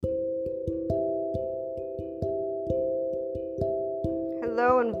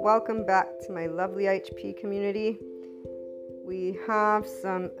Hello and welcome back to my lovely HP community. We have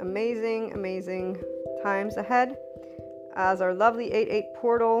some amazing times ahead as our lovely 88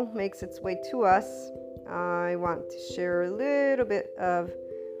 portal makes its way to us. I want to share a little bit of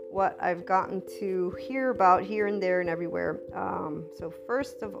what I've gotten to hear about here and there and everywhere. So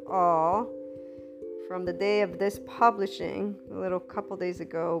first of all, from the day of this publishing, a little couple days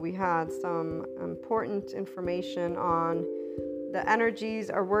ago, we had some important information on the energies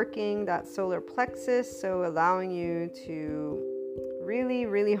are working that solar plexus, so allowing you to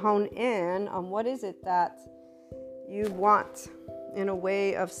really hone in on what is it that you want in a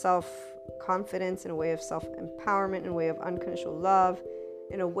way of self-confidence, in a way of self-empowerment, in a way of unconditional love,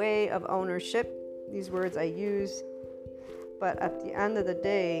 in a way of ownership. These words I use, but at the end of the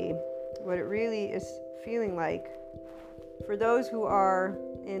day, what it really is feeling like for those who are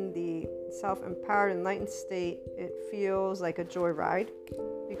in the self-empowered, enlightened state, it feels like a joyride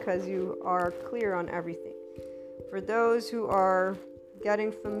because you are clear on everything. For those who are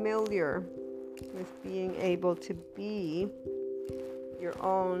getting familiar with being able to be your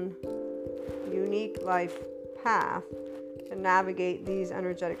own unique life path to navigate these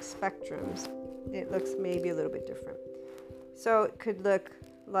energetic spectrums, it looks maybe a little bit different. So it could look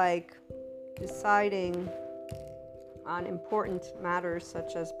like deciding on important matters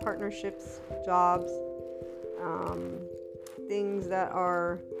such as partnerships, jobs, things that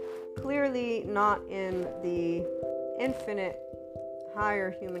are clearly not in the infinite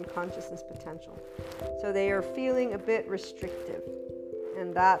higher human consciousness potential. So they are feeling a bit restrictive.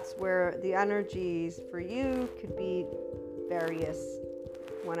 And that's where the energies for you could be various.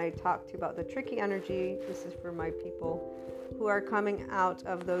 When I talk to you about the tricky energy, this is for my people who are coming out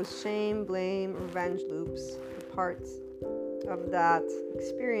of those shame, blame, revenge loops. The parts of that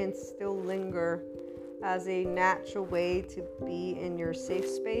experience still linger as a natural way to be in your safe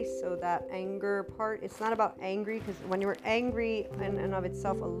space. So that anger part, it's not about angry, because when you're angry in and of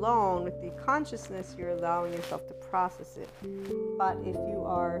itself alone with the consciousness, you're allowing yourself to process it. But if you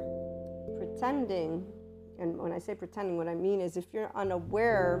are pretending, and when I say pretending, what I mean is if you're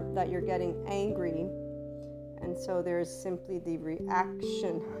unaware that you're getting angry, and so there's simply the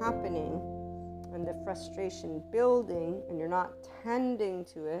reaction happening and the frustration building, and you're not tending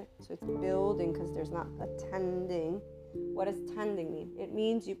to it, so it's building because there's not a tending. What does tending mean? It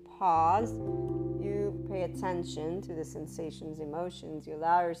means you pause, you pay attention to the sensations, emotions, you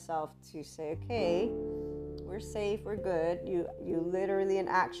allow yourself to say, okay, we're safe, we're good. You literally and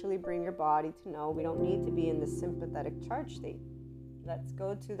actually bring your body to know we don't need to be in the sympathetic charge state. Let's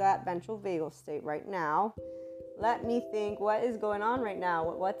go to that ventral vagal state right now. Let me think, what is going on right now?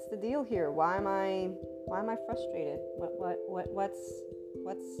 What's the deal here? Why am I frustrated?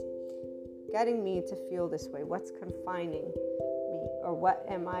 What's getting me to feel this way? What's confining me? Or what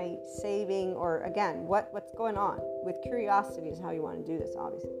am I saving? Or again, what's going on? With curiosity is how you want to do this,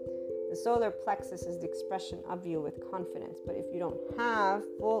 obviously. The solar plexus is the expression of you with confidence. But if you don't have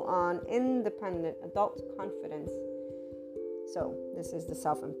full-on, independent adult confidence, so this is the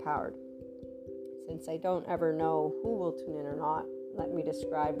self-empowered. Since I don't ever know who will tune in or not, let me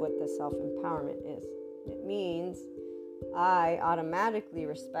describe what the self-empowerment is. It means I automatically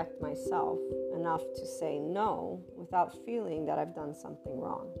respect myself enough to say no without feeling that I've done something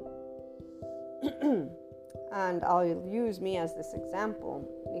wrong. And I'll use me as this example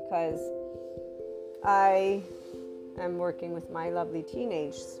because I am working with my lovely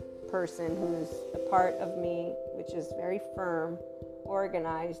teenage person who's a part of me, which is very firm,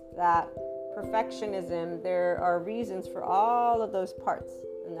 organized, that perfectionism, there are reasons for all of those parts.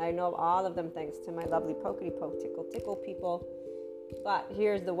 And I know all of them thanks to my lovely pokety poke, tickle people. But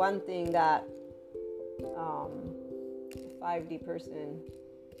here's the one thing that a 5D person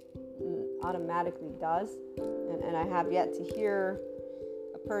automatically does. And I have yet to hear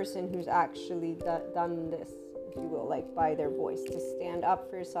a person who's actually done this, if you will, like by their voice, to stand up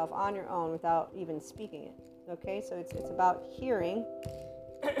for yourself on your own without even speaking it. Okay, so it's about hearing.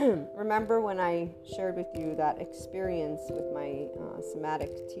 Remember when I shared with you that experience with my somatic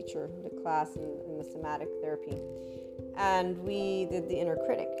teacher, the class in the somatic therapy, and we did the inner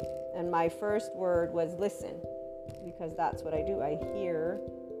critic, and my first word was listen, because that's what I do. I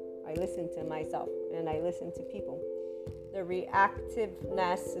listen to myself, and I listen to people. The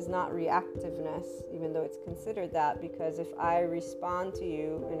reactiveness is not reactiveness, even though it's considered that, because if I respond to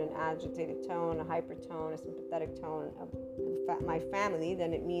you in an agitated tone, a hypertone, a sympathetic tone of my family,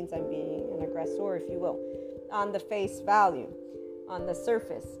 then it means I'm being an aggressor, if you will, on the face value, on the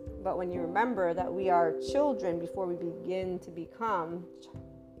surface. But when you remember that we are children before we begin to become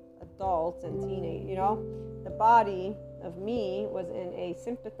adult and teenage, the body of me was in a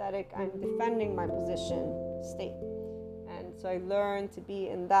sympathetic, I'm defending my position state. And so I learned to be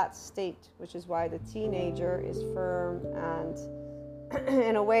in that state, which is why the teenager is firm and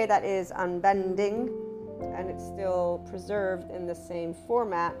in a way that is unbending, and it's still preserved in the same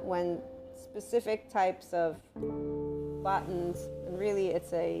format when specific types of buttons, and really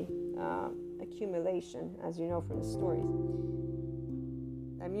it's a accumulation, as you know from the stories.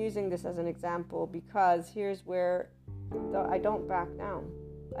 I'm using this as an example because here's where I don't back down.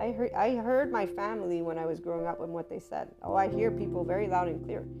 I heard my family when I was growing up and what they said. Oh, I hear people very loud and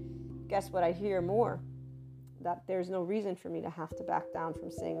clear. Guess what I hear more? That there's no reason for me to have to back down from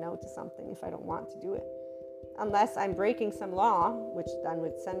saying no to something if I don't want to do it. Unless I'm breaking some law, which then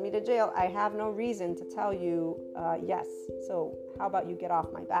would send me to jail, I have no reason to tell you yes. So how about you get off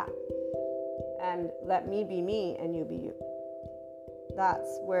my back? And let me be me and you be you.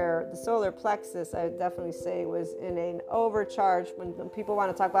 That's where the solar plexus, I would definitely say, was in an overcharge. When people want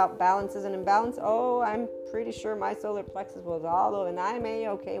to talk about balances and imbalance, I'm pretty sure my solar plexus was all over, and I'm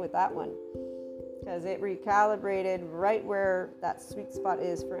okay with that one because it recalibrated right where that sweet spot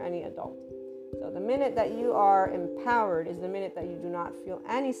is for any adult. So the minute that you are empowered is the minute that you do not feel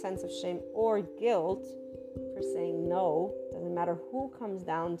any sense of shame or guilt for saying no. Doesn't matter who comes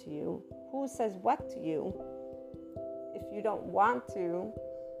down to you, who says what to you. If you don't want to,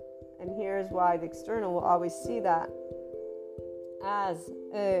 and here's why the external will always see that as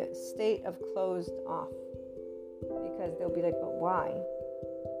a state of closed off, because they'll be like, but why?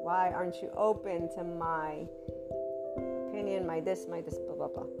 Why aren't you open to my opinion, my this, blah, blah,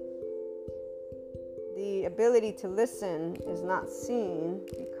 blah. The ability to listen is not seen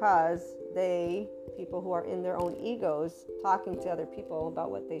because people who are in their own egos, talking to other people about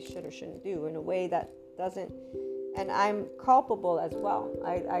what they should or shouldn't do in a way that doesn't. And I'm culpable as well.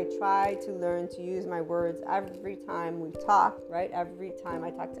 I try to learn to use my words every time we talk, right? Every time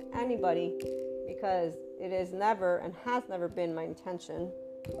I talk to anybody, because it is never and has never been my intention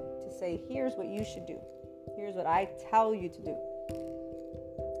to say, here's what you should do. Here's what I tell you to do.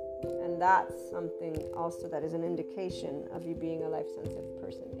 And that's something also that is an indication of you being a life-sensitive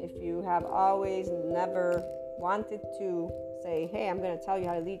person. If you have always never wanted to say, hey, I'm going to tell you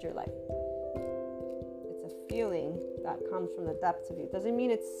how to lead your life. Feeling that comes from the depths of you. Doesn't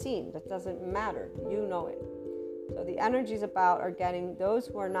mean it's seen. That doesn't matter. You know it. So the energies about are getting those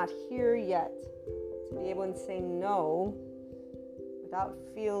who are not here yet to be able to say no without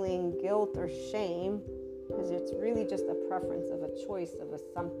feeling guilt or shame, because it's really just a preference of a choice of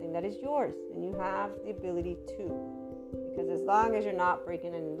something that is yours, and you have the ability to. Because as long as you're not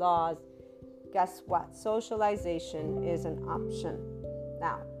breaking any laws, guess what? Socialization is an option.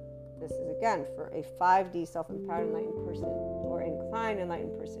 Now, this is again for a 5D self-empowered enlightened person or inclined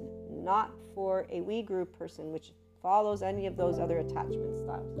enlightened person, not for a we group person which follows any of those other attachment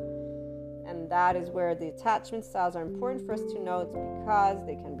styles. And that is where the attachment styles are important for us to know. It's because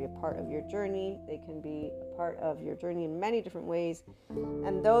they can be a part of your journey. They can be a part of your journey in many different ways.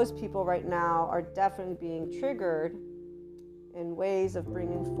 And those people right now are definitely being triggered in ways of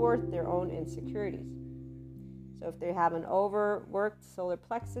bringing forth their own insecurities. So if they have an overworked solar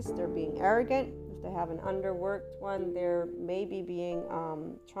plexus, they're being arrogant. If they have an underworked one, they're maybe being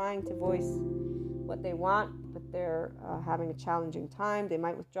trying to voice what they want, but they're having a challenging time. They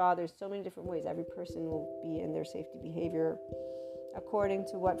might withdraw. There's so many different ways. Every person will be in their safety behavior according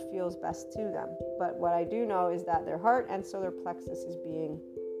to what feels best to them. But what I do know is that their heart and solar plexus is being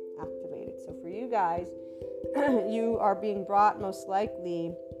activated. So for you guys, you are being brought most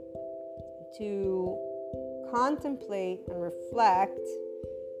likely to contemplate and reflect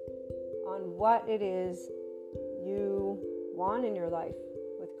on what it is you want in your life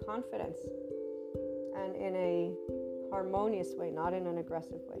with confidence and in a harmonious way, not in an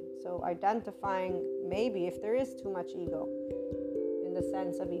aggressive way. So identifying maybe if there is too much ego, in the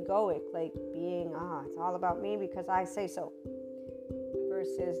sense of egoic, like being, it's all about me because I say so,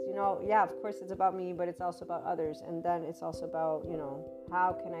 versus, yeah, of course it's about me, but it's also about others. And then it's also about,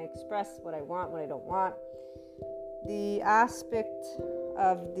 how can I express what I want, what I don't want. The aspect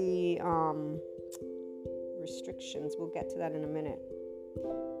of the restrictions, we'll get to that in a minute.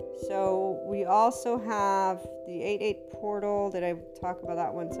 So we also have the 8-8 portal that I talk about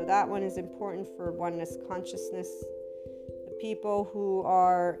that one. So that one is important for oneness consciousness. The people who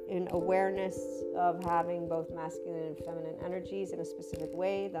are in awareness of having both masculine and feminine energies in a specific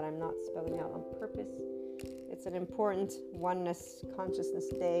way that I'm not spelling out on purpose. It's an important oneness consciousness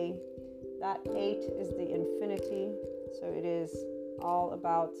day. That 8 is the infinity, so it is all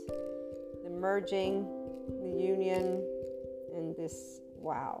about the merging, the union, and this,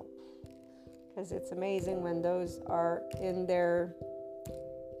 wow, because it's amazing when those are in their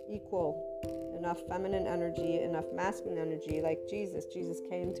equal, enough feminine energy, enough masculine energy, like Jesus. Jesus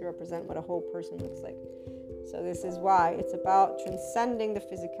came to represent what a whole person looks like. So this is why it's about transcending the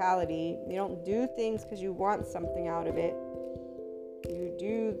physicality. You don't do things because you want something out of it. You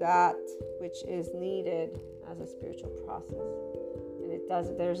do that which is needed as a spiritual process.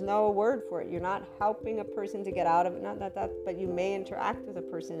 And there's no word for it. You're not helping a person to get out of it, not that, but you may interact with a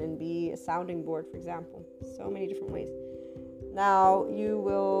person and be a sounding board, for example. So many different ways. Now, you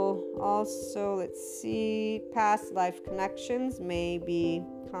will also, past life connections may be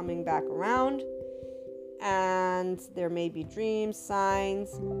coming back around. And there may be dreams,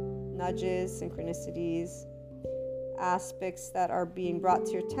 signs, nudges, synchronicities, aspects that are being brought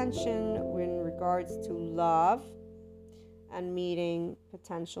to your attention in regards to love and meeting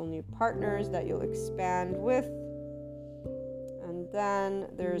potential new partners that you'll expand with. And then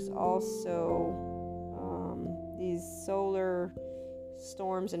there's also these solar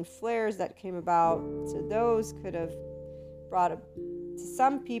storms and flares that came about. So those could have brought to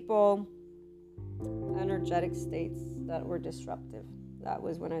some people energetic states that were disruptive. That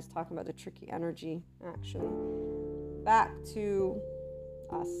was when I was talking about the tricky energy, actually. Back to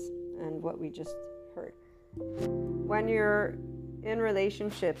us and what we just heard. When you're in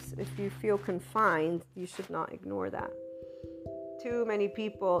relationships, if you feel confined, you should not ignore that. Too many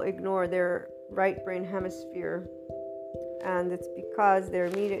people ignore their right brain hemisphere, and it's because they're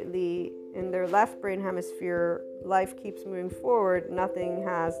immediately in their left brain hemisphere. Life keeps moving forward. Nothing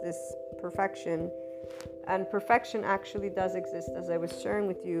has this perfection. And perfection actually does exist, as I was sharing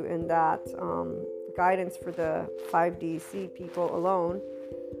with you in that guidance for the 5DC people alone.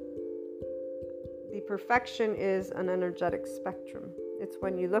 The perfection is an energetic spectrum. It's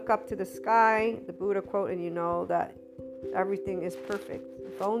when you look up to the sky, the Buddha quote, and you know that everything is perfect.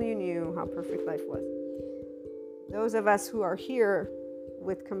 If only you knew how perfect life was. Those of us who are here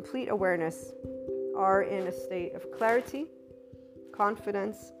with complete awareness are in a state of clarity,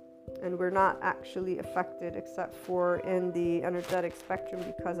 confidence, and we're not actually affected except for in the energetic spectrum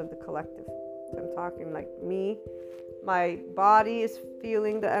because of the collective. So I'm talking like me. My body is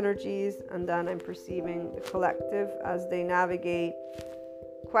feeling the energies, and then I'm perceiving the collective as they navigate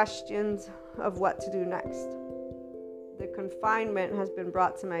questions of what to do next. The confinement has been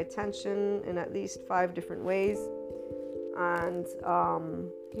brought to my attention in at least 5 different ways. And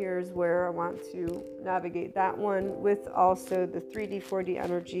here's where I want to navigate that one with also the 3D, 4D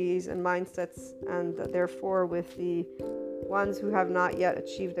energies and mindsets, and therefore with the ones who have not yet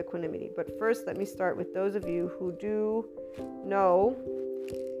achieved equanimity. But first, let me start with those of you who do know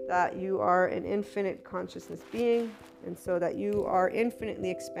that you are an infinite consciousness being, and so that you are infinitely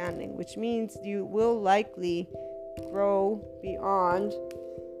expanding, which means you will likely grow beyond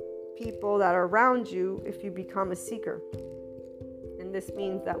people that are around you if you become a seeker. And this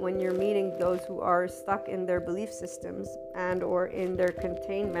means that when you're meeting those who are stuck in their belief systems and or in their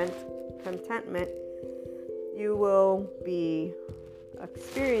contentment, you will be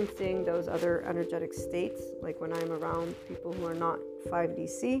experiencing those other energetic states, like when I'm around people who are not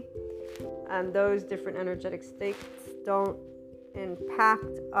 5DC. And those different energetic states don't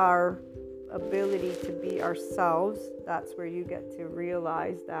impact our ability to be ourselves. That's where you get to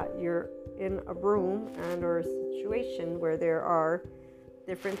realize that you're in a room and or a situation where there are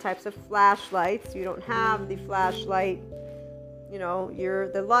different types of flashlights. You don't have the flashlight,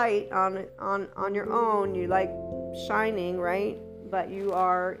 you're the light on your own. You like shining, right? But you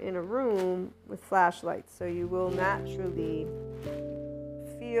are in a room with flashlights, so you will naturally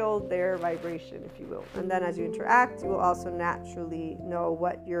feel their vibration, if you will. And then as you interact, you will also naturally know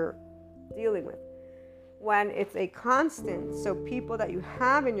what you're dealing with. When it's a constant, so people that you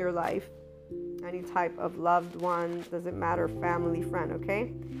have in your life, any type of loved one, doesn't matter, family, friend,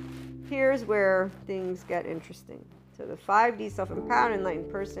 okay? Here's where things get interesting. So the 5D self-empowered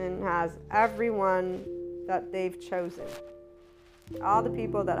enlightened person has everyone that they've chosen. All the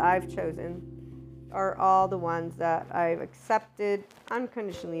people that I've chosen are all the ones that I've accepted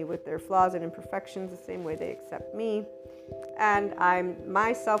unconditionally with their flaws and imperfections, the same way they accept me. And I'm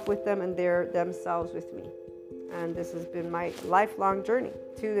myself with them, and they're themselves with me. And this has been my lifelong journey.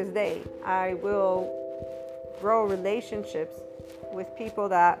 To this day, I will grow relationships with people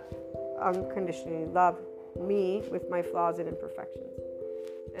that unconditionally love me with my flaws and imperfections.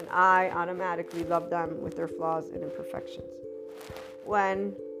 And I automatically love them with their flaws and imperfections.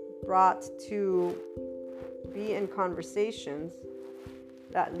 When brought to be in conversations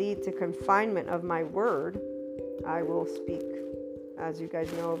that lead to confinement of my word, I will speak. As you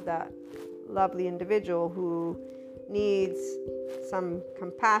guys know of that lovely individual who needs some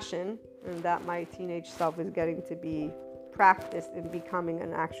compassion and that my teenage self is getting to be practiced in becoming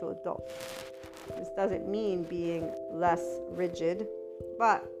an actual adult. This doesn't mean being less rigid,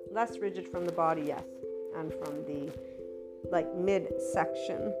 but less rigid from the body, yes, and from the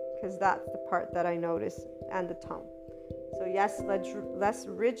midsection, because that's the part that I notice, and the tongue. So yes, less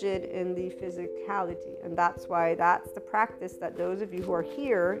rigid in the physicality, and that's why that's the practice that those of you who are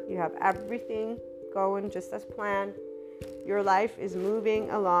here, you have everything going just as planned. Your life is moving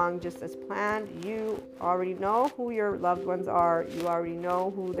along just as planned. You already know who your loved ones are. You already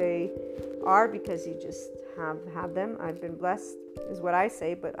know who they are because you just have them. I've been blessed, is what I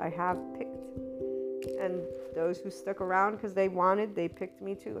say, but I have picked. And those who stuck around because they wanted, they picked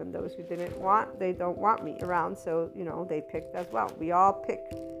me too. And those who didn't want, they don't want me around. So, they picked as well. We all pick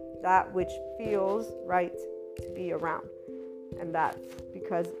that which feels right to be around. And that's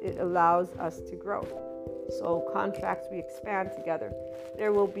because it allows us to grow. So contracts, we expand together.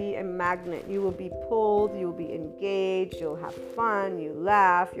 There will be a magnet. You will be pulled, you will be engaged, you'll have fun, you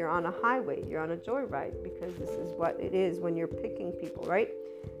laugh, you're on a highway, you're on a joyride, because this is what it is when you're picking people, right?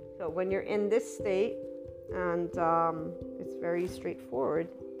 So when you're in this state, and it's very straightforward,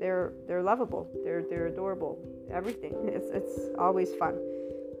 they're lovable, they're adorable, everything. It's always fun.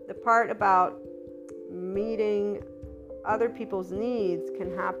 The part about meeting other people's needs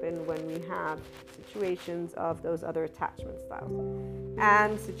can happen when we have situations of those other attachment styles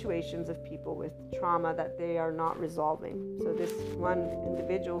and situations of people with trauma that they are not resolving. So this one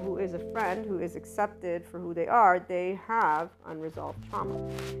individual who is a friend, who is accepted for who they are, they have unresolved trauma.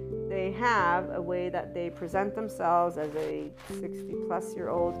 They have a way that they present themselves as a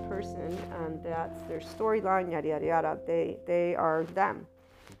 60-plus-year-old person, and that's their storyline, yada, yada, yada. They are them.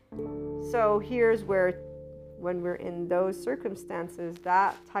 So here's where, when we're in those circumstances,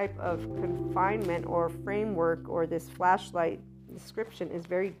 that type of confinement or framework or this flashlight description is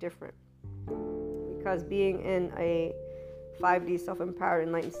very different, because being in a 5D self-empowered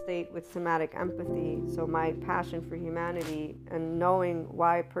enlightened state with somatic empathy, so my passion for humanity and knowing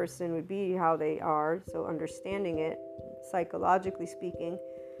why a person would be how they are, so understanding it psychologically speaking,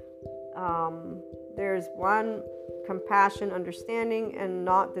 there's one compassion, understanding, and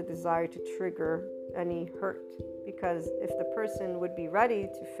not the desire to trigger any hurt, because if the person would be ready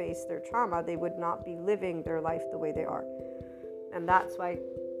to face their trauma, they would not be living their life the way they are. And that's why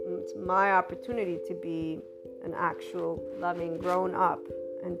it's my opportunity to be an actual loving grown up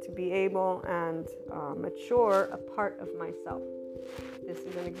and to be able and mature a part of myself. This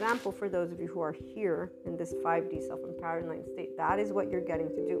is an example for those of you who are here in this 5D self-empowered enlightened state. That is what you're getting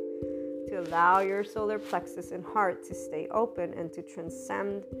to do, to allow your solar plexus and heart to stay open and to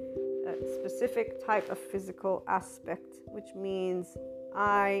transcend a specific type of physical aspect, which means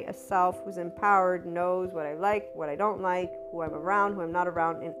I, a self who's empowered, knows what I like, what I don't like, who I'm around, who I'm not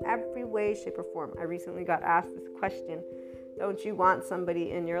around, in every way, shape, or form. I recently got asked this question, don't you want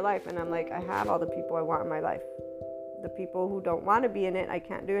somebody in your life? And I'm like, I have all the people I want in my life. The people who don't want to be in it, I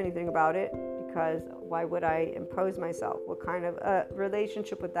can't do anything about it, because why would I impose myself? What kind of a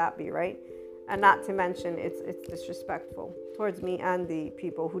relationship would that be, right? And not to mention, it's disrespectful towards me and the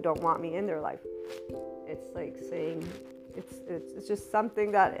people who don't want me in their life. It's like saying, it's just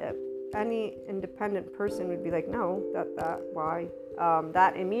something that any independent person would be like, no, why?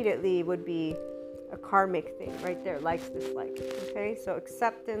 That immediately would be a karmic thing right there, likes, dislikes. Okay, so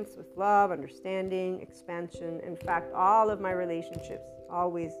acceptance with love, understanding, expansion. In fact, all of my relationships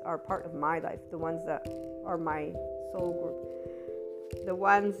always are part of my life. The ones that are my soul group, the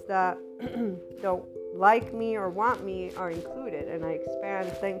ones that don't like me or want me are included, and I expand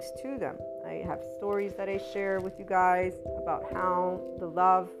thanks to them. I have stories that I share with you guys about how the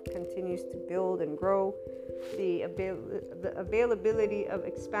love continues to build and grow, the availability of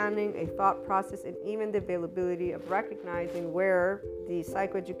expanding a thought process, and even the availability of recognizing where the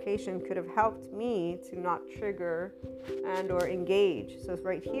psychoeducation could have helped me to not trigger and or engage. So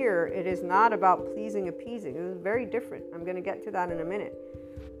right here, it is not about pleasing, appeasing. It is very different. I'm going to get to that in a minute.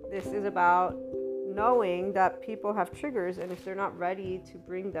 This is about knowing that people have triggers, and if they're not ready to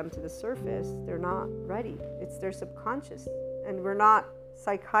bring them to the surface, they're not ready. It's their subconscious, and we're not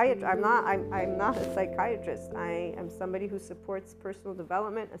psychiatrists. I'm not a psychiatrist. I am somebody who supports personal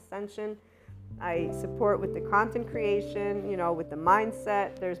development, ascension. I support with the content creation, with the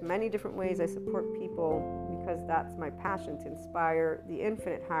mindset. There's many different ways I support people, because that's my passion, to inspire the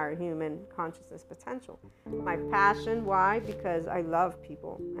infinite higher human consciousness potential. My passion, why? Because I love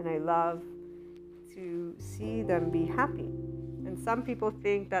people, and I love to see them be happy. And some people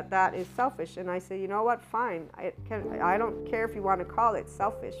think that is selfish, and I say, you know what, fine, I don't care if you want to call it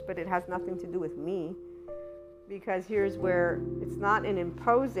selfish, but it has nothing to do with me, Because here's where it's not an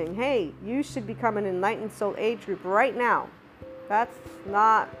imposing, hey, you should become an enlightened soul age group right now. That's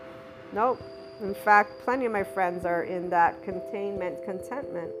not, nope. In fact, plenty of my friends are in that containment,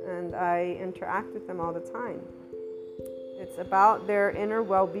 contentment, and I interact with them all the time. It's about their inner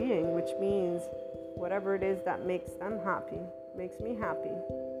well-being, which means whatever it is that makes them happy, makes me happy.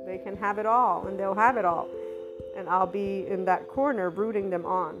 They can have it all, and they'll have it all. And I'll be in that corner rooting them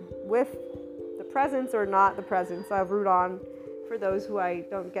on with the presence or not the presence. I'll root on for those who I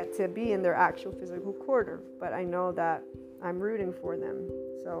don't get to be in their actual physical corner, but I know that I'm rooting for them.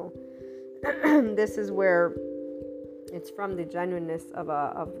 So this is where it's from the genuineness of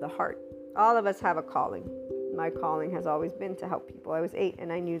the heart. All of us have a calling. My calling has always been to help people. I was 8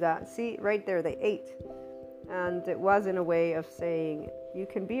 and I knew that. See, right there, the 8. And it was in a way of saying, you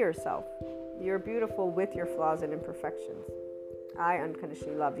can be yourself. You're beautiful with your flaws and imperfections. I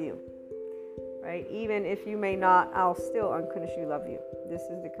unconditionally love you. Right? Even if you may not, I'll still unconditionally love you. This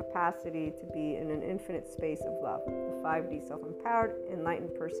is the capacity to be in an infinite space of love. The 5D self-empowered,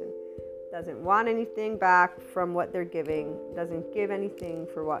 enlightened person doesn't want anything back from what they're giving, doesn't give anything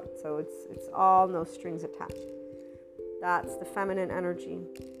for what. So it's all no strings attached. That's the feminine energy,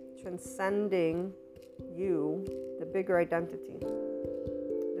 transcending you, the bigger identity,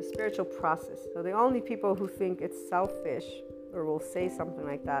 the spiritual process. So the only people who think it's selfish or will say something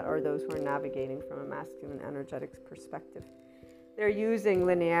like that are those who are navigating from a masculine energetic perspective. They're using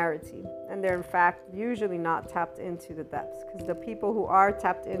linearity, and they're in fact usually not tapped into the depths, because the people who are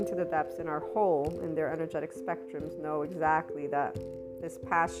tapped into the depths and are whole in their energetic spectrums know exactly that this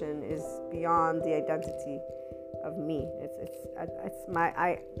passion is beyond the identity of me.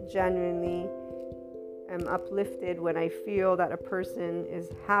 I genuinely am uplifted when I feel that a person is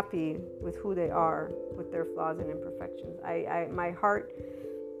happy with who they are, with their flaws and imperfections. My heart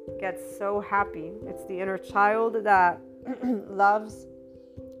gets so happy. It's the inner child that loves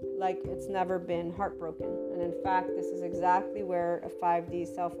like it's never been heartbroken. And in fact, this is exactly where a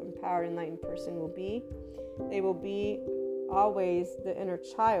 5D self-empowered enlightened person will be. They will be always the inner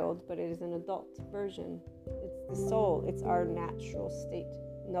child, but it is an adult version. It's the soul. It's our natural state.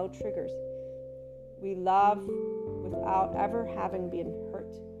 No triggers. We love without ever having been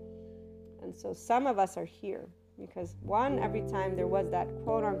hurt. And so some of us are here because every time there was that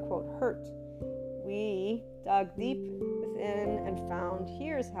quote unquote hurt, we dug deep within and found,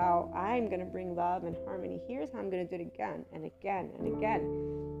 here's how I'm going to bring love and harmony. Here's how I'm going to do it again and again and again.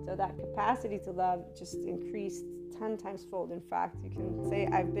 So that capacity to love just increased 10 times fold. In fact, you can say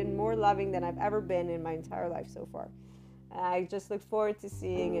I've been more loving than I've ever been in my entire life so far. I just look forward to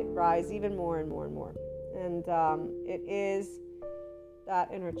seeing it rise even more and more and more. And it is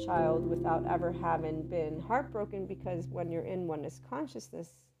that inner child without ever having been heartbroken, because when you're in oneness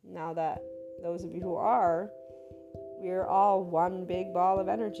consciousness, now that those of you who are, we're all one big ball of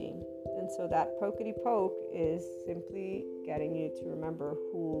energy. And so that pokety poke is simply getting you to remember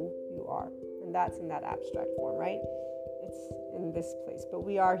who you are. And that's in that abstract form, right? It's in this place. But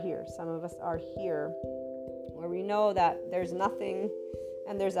we are here. Some of us are here where we know that there's nothing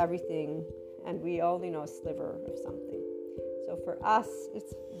and there's everything, and we only know a sliver of something. So for us,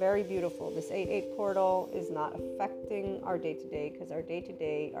 it's very beautiful. This 8-8 portal is not affecting our day-to-day, because our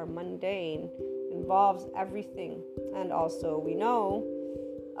day-to-day, our mundane, involves everything. And also we know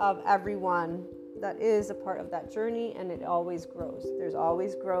of everyone that is a part of that journey, and it always grows. There's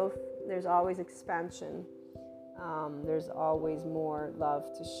always growth. There's always expansion. There's always more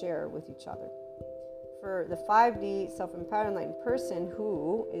love to share with each other. For the 5D self-empowered enlightened person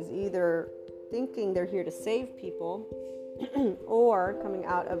who is either thinking they're here to save people or coming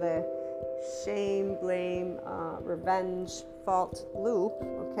out of a shame, blame, revenge, fault loop,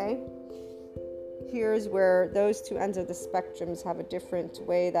 okay? Here's where those two ends of the spectrums have a different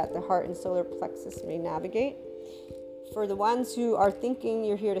way that the heart and solar plexus may navigate. For the ones who are thinking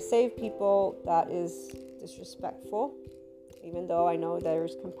you're here to save people, that is disrespectful, even though I know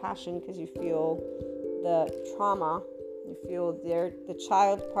there's compassion because you feel the trauma, you feel the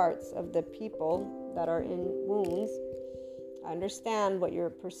child parts of the people that are in wounds. I understand what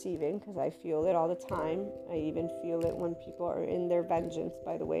you're perceiving because I feel it all the time. I even feel it when people are in their vengeance,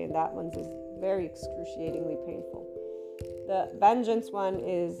 by the way, and that one is very excruciatingly painful. The vengeance one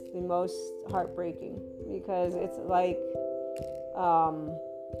is the most heartbreaking because it's like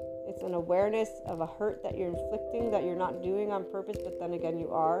it's an awareness of a hurt that you're inflicting that you're not doing on purpose, but then again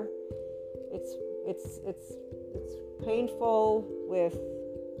you are. It's painful with,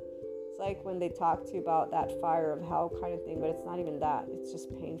 it's like when they talk to you about that fire of hell kind of thing, but it's not even that. It's just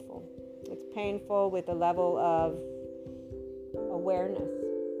painful. It's painful with a level of awareness,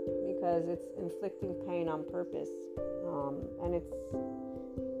 because it's inflicting pain on purpose, and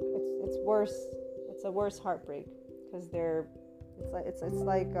it's worse. It's a worse heartbreak because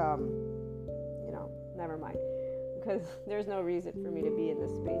never mind, because there's no reason for me to be in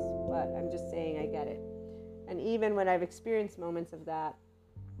this space, but I'm just saying I get it. And even when I've experienced moments of that,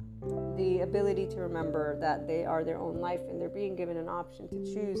 the ability to remember that they are their own life and they're being given an option to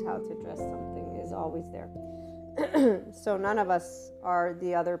choose how to address something is always there. So none of us are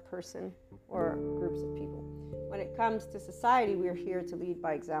the other person or groups of people. When it comes to society, we're here to lead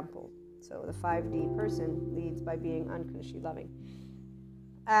by example. So the 5D person leads by being unconditionally loving.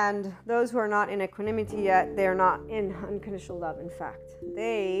 And those who are not in equanimity yet, they're not in unconditional love. In fact,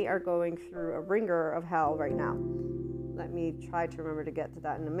 they are going through a ringer of hell right now. Let me try to remember to get to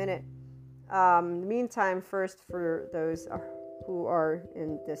that in a minute. In the meantime, first, for those who are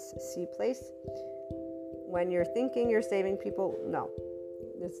in this C place, when you're thinking you're saving people, no,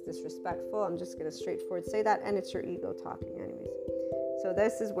 it's disrespectful. I'm just going to straightforward say that, and it's your ego talking anyways. So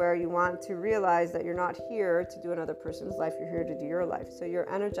this is where you want to realize that you're not here to do another person's life, you're here to do your life. So your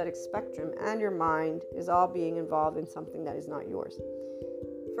energetic spectrum and your mind is all being involved in something that is not yours.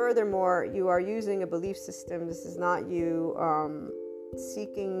 Furthermore, you are using a belief system. This is not you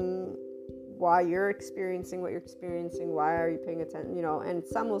seeking why you're experiencing what you're experiencing, why are you paying attention, and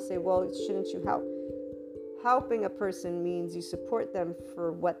some will say, well, shouldn't you help? Helping a person means you support them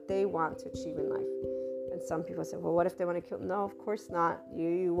for what they want to achieve in life. And some people say, well, what if they want to kill? No, of course not.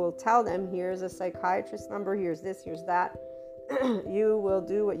 You will tell them, here's a psychiatrist number, here's this, here's that. You will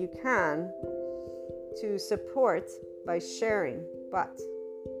do what you can to support by sharing. But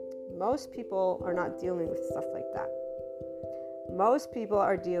most people are not dealing with stuff like that. Most people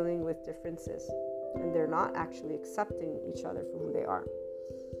are dealing with differences, and they're not actually accepting each other for who they are.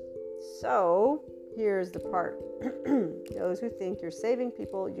 So here's the part. Those who think you're saving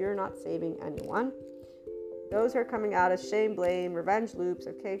people, you're not saving anyone. Those who are coming out of shame, blame, revenge loops,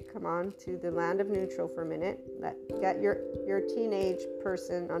 okay, come on to the land of neutral for a minute. Get your teenage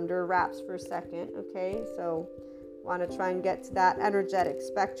person under wraps for a second, okay? So want to try and get to that energetic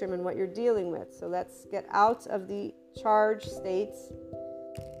spectrum and what you're dealing with. So let's get out of the charged states,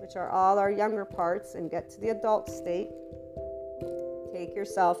 which are all our younger parts, and get to the adult state. Take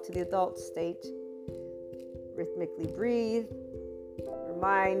yourself to the adult state. Rhythmically breathe.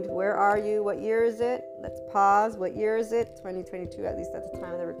 Mind, where are you? What year is it? Let's pause. What year is it? 2022, at least at the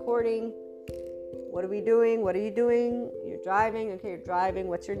time of the recording. What are we doing? What are you doing? You're driving. Okay, you're driving.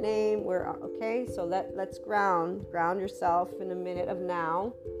 What's your name? Okay, so let's ground yourself in a minute of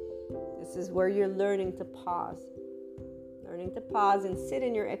now. This is where you're learning to pause. Learning to pause and sit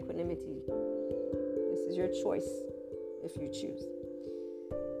in your equanimity. This is your choice if you choose.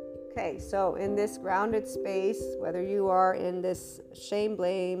 Okay, so in this grounded space, whether you are in this shame,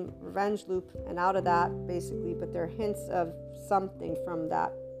 blame, revenge loop, and out of that, basically, but there are hints of something from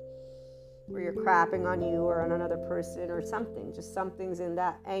that, where you're crapping on you or on another person or something, just something's in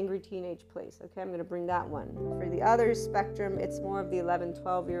that angry teenage place. Okay, I'm going to bring that one. For the other spectrum, it's more of the 11,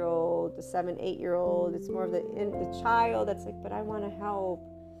 12-year-old, the 7, 8-year-old. It's more of the child that's like, but I want to help.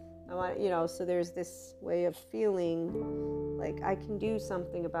 I want, so there's this way of feeling like I can do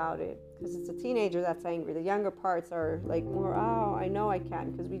something about it, because it's a teenager that's angry. The younger parts are like more, oh, I know I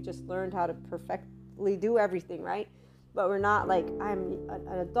can, because we just learned how to perfectly do everything, right? But we're not like, I'm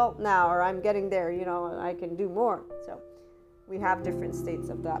an adult now, or I'm getting there, I can do more. So we have different states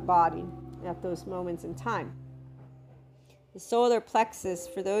of that body at those moments in time. The solar plexus,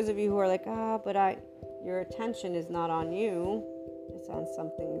 for those of you who are like, but your attention is not on you, it's on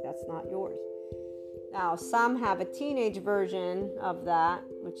something that's not yours. Now, some have a teenage version of that,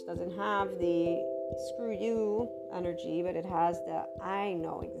 which doesn't have the screw you energy, but it has the I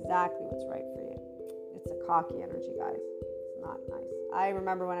know exactly what's right for you. It's a cocky energy, guys. It's not nice. I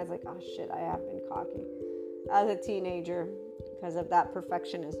remember when I was like, oh shit, I have been cocky as a teenager because of that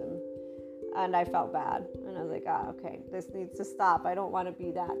perfectionism. And I felt bad. And I was like, okay, this needs to stop. I don't want to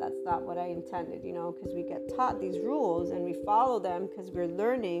be that. That's not what I intended, because we get taught these rules and we follow them because we're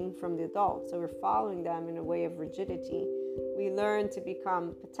learning from the adults. So we're following them in a way of rigidity. We learn to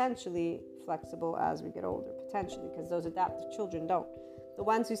become potentially flexible as we get older, potentially, because those adaptive children don't. The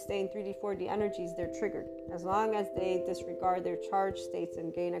ones who stay in 3D, 4D energies, they're triggered. As long as they disregard their charged states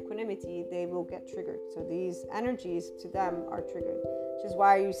and gain equanimity, they will get triggered. So these energies to them are triggered, which is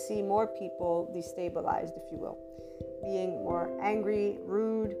why you see more people destabilized, if you will, being more angry,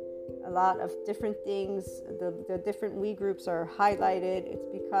 rude, a lot of different things. The different we groups are highlighted. It's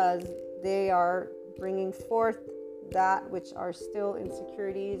because they are bringing forth that which are still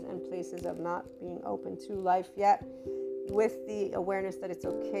insecurities and places of not being open to life yet. with the awareness that it's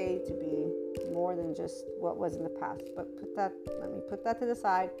okay to be more than just what was in the past. But let me put that to the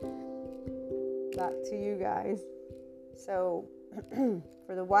side. Back to you guys. So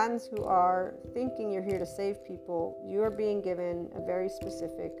for the ones who are thinking you're here to save people, you are being given a very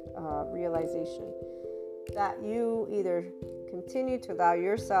specific realization that you either continue to allow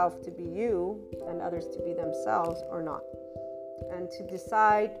yourself to be you and others to be themselves or not, and to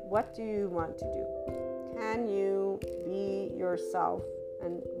decide, what do you want to do? Can you be yourself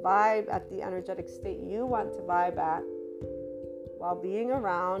and vibe at the energetic state you want to vibe at while being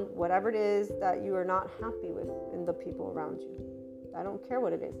around whatever it is that you are not happy with in the people around you? I don't care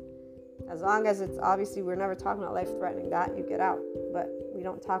what it is. As long as it's, obviously, we're never talking about life-threatening, that you get out. But we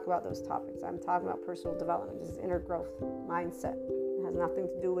don't talk about those topics. I'm talking about personal development. This is inner growth, mindset. It has nothing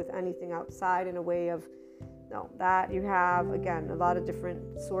to do with anything outside in a way of, no, that you have, again, a lot of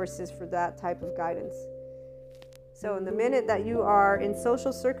different sources for that type of guidance. So in the minute that you are in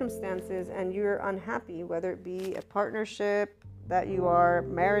social circumstances and you're unhappy, whether it be a partnership, that you are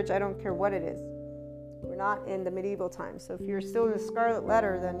marriage, I don't care what it is. We're not in the medieval times. So if you're still in the Scarlet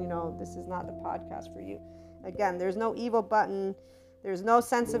Letter, then, this is not the podcast for you. Again, there's no evil button. There's no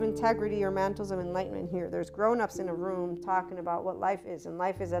sense of integrity or mantles of enlightenment here. There's grown-ups in a room talking about what life is, and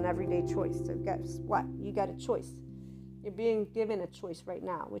life is an everyday choice. So guess what? You got a choice. You're being given a choice right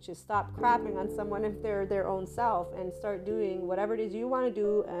now, which is stop crapping on someone if they're their own self and start doing whatever it is you want to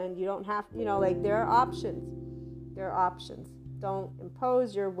do, and you don't have, there are options. There are options. Don't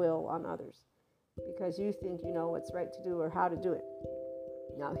impose your will on others because you think you know what's right to do or how to do it.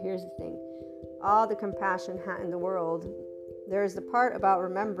 Now, here's the thing. All the compassion in the world, there's the part about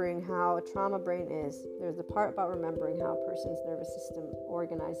remembering how a trauma brain is. There's the part about remembering how a person's nervous system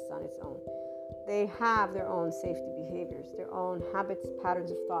organizes on its own. They have their own safety behaviors, their own habits,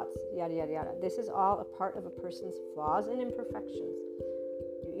 patterns of thoughts, yada, yada, yada. This is all a part of a person's flaws and imperfections.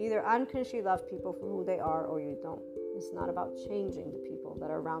 You either unconsciously love people for who they are or you don't. It's not about changing the people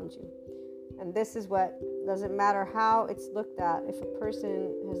that are around you. And this is what doesn't matter how it's looked at. If a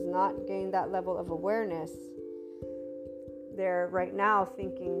person has not gained that level of awareness, they're right now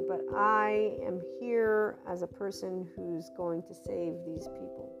thinking, but I am here as a person who's going to save these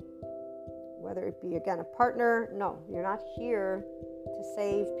people. Whether it be, again, a partner, no, you're not here to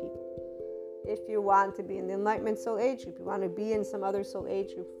save people. If you want to be in the Enlightenment Soul Age group, you want to be in some other Soul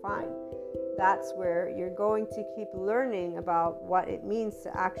Age group, fine. That's where you're going to keep learning about what it means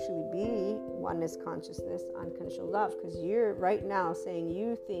to actually be oneness consciousness, unconditional love, because you're right now saying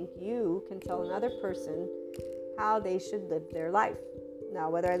you think you can tell another person how they should live their life. Now,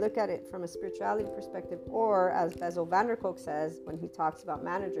 whether I look at it from a spirituality perspective or as Bessel van der Kolk says when he talks about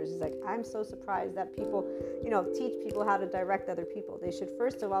managers, he's like, I'm so surprised that people, teach people how to direct other people. They should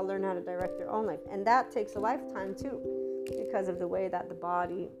first of all learn how to direct their own life. And that takes a lifetime too, because of the way that the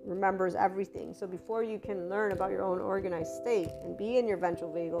body remembers everything. So before you can learn about your own organized state and be in your ventral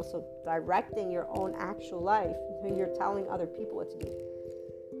vagal, so directing your own actual life, you're telling other people what to do.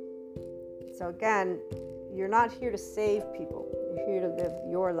 So again, you're not here to save people. You're here to live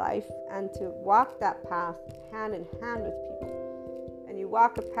your life and to walk that path hand in hand with people. And you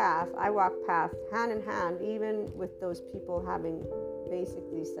walk a path, I walk path hand in hand, even with those people having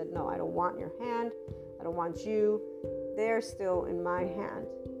basically said, no, I don't want your hand, I don't want you. They're still in my hand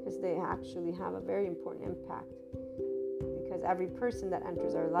because they actually have a very important impact. Because every person that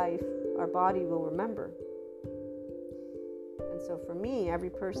enters our life, our body will remember. And so for me, every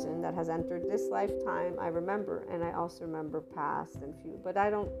person that has entered this lifetime, I remember, and I also remember past and few. But I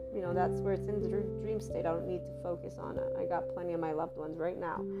don't, that's where it's in the dream state. I don't need to focus on it. I got plenty of my loved ones right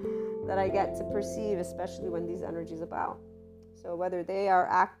now that I get to perceive, especially when these energies about. So whether they are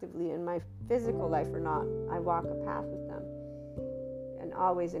actively in my physical life or not, I walk a path with them, and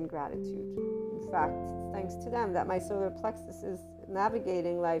always in gratitude. In fact, it's thanks to them that my solar plexus is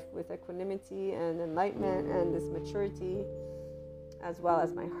navigating life with equanimity and enlightenment and this maturity, as well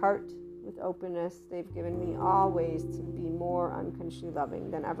as my heart with openness. They've given me all ways to be more unconditionally loving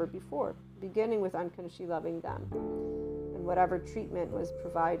than ever before, beginning with unconditionally loving them. And whatever treatment was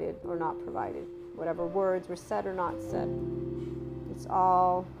provided or not provided, whatever words were said or not said, it's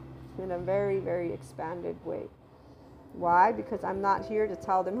all in a very, very expanded way. Why? Because I'm not here to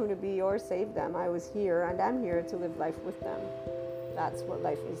tell them who to be or save them. I was here and I'm here to live life with them. That's what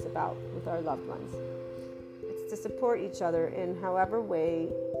life is about with our loved ones. It's to support each other in however way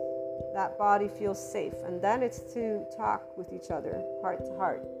that body feels safe. And then it's to talk with each other, heart to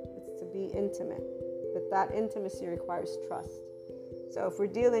heart. It's to be intimate. But that intimacy requires trust. So if we're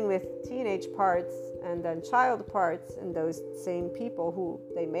dealing with teenage parts and then child parts and those same people who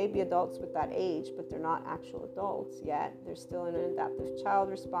they may be adults with that age, but they're not actual adults yet, they're still in an adaptive child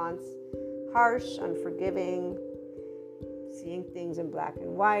response, harsh, unforgiving, seeing things in black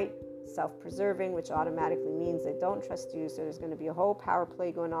and white, self-preserving, which automatically means they don't trust you. So there's going to be a whole power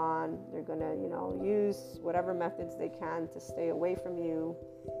play going on. They're going to, use whatever methods they can to stay away from you,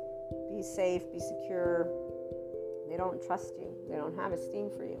 be safe, be secure. They don't trust you. They don't have esteem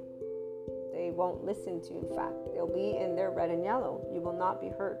for you. They won't listen to you. In fact, they'll be in their red and yellow. You will not be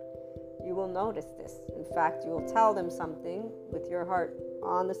heard. You will notice this. In fact, you will tell them something with your heart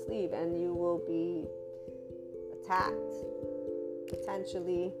on the sleeve, and you will be attacked,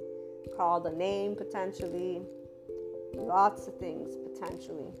 potentially called a name, potentially lots of things,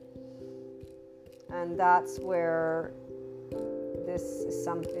 potentially. And that's where this is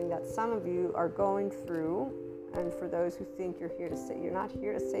something that some of you are going through. And for those who think you're here to save, you're not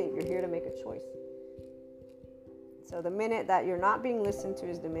here to save, you're here to make a choice. So the minute that you're not being listened to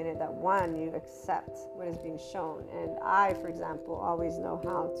is the minute that, one, you accept what is being shown. And I, for example, always know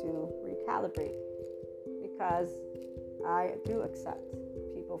how to recalibrate, because I do accept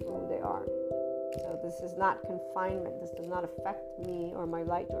people for who they are. So this is not confinement. This does not affect me or my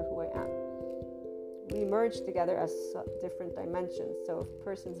light or who I am. We merge together as different dimensions. So if a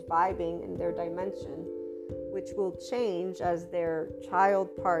person's vibing in their dimension, which will change as their child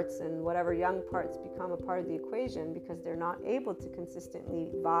parts and whatever young parts become a part of the equation, because they're not able to consistently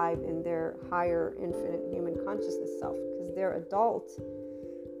vibe in their higher infinite human consciousness self, because their adult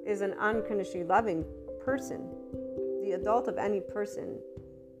is an unconditionally loving person. The adult of any person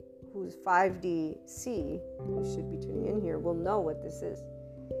who's 5DC, who should be tuning in here, will know what this is.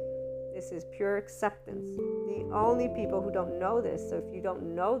 This is pure acceptance. The only people who don't know this, so if you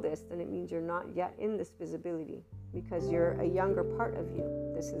don't know this, then it means you're not yet in this visibility, because you're a younger part of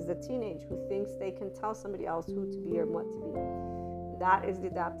you. This is the teenage who thinks they can tell somebody else who to be or what to be. That is the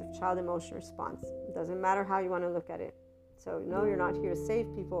adaptive child emotion response. It doesn't matter how you want to look at it. So no, you're not here to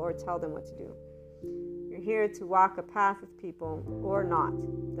save people or tell them what to do. You're here to walk a path with people or not.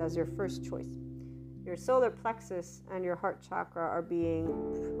 That's your first choice. Your solar plexus and your heart chakra are being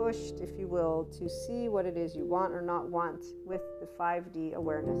pushed, if you will, to see what it is you want or not want with the 5D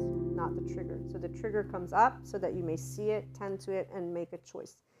awareness, not the trigger. So the trigger comes up so that you may see it, tend to it, and make a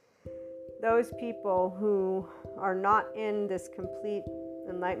choice. Those people who are not in this complete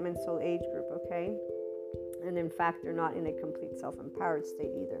enlightenment soul age group, okay? And in fact, they're not in a complete self-empowered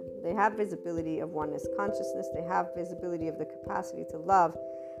state either. They have visibility of oneness consciousness. They have visibility of the capacity to love,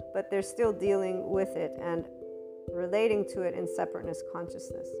 but they're still dealing with it and relating to it in separateness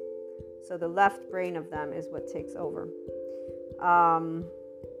consciousness. So the left brain of them is what takes over.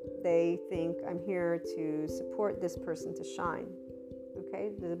 They think, I'm here to support this person to shine.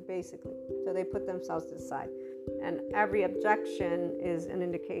 Okay, basically. So they put themselves to the side. And every objection is an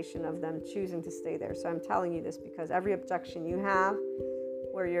indication of them choosing to stay there. So I'm telling you this because every objection you have,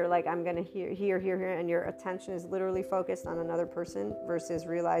 where you're like, I'm going to hear, and your attention is literally focused on another person versus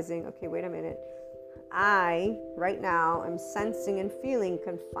realizing, okay, wait a minute. I, right now, am sensing and feeling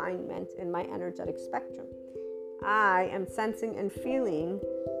confinement in my energetic spectrum. I am sensing and feeling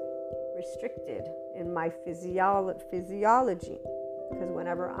restricted in my physiology. Because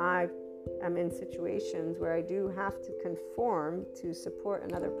whenever I am in situations where I do have to conform to support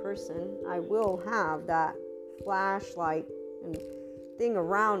another person, I will have that flashlight and thing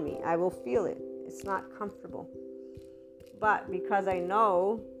around me. I will feel it. It's not comfortable. But because I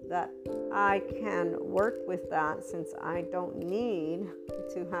know that I can work with that, since I don't need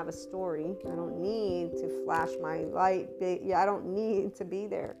to have a story, I don't need to flash my light, I don't need to be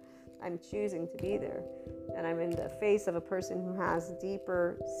there. I'm choosing to be there. And I'm in the face of a person who has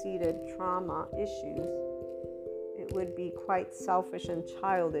deeper seated trauma issues. It would be quite selfish and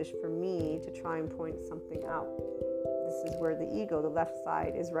childish for me to try and point something out. This is where the ego, the left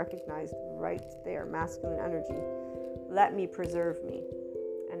side, is recognized right there, masculine energy. Let me preserve me.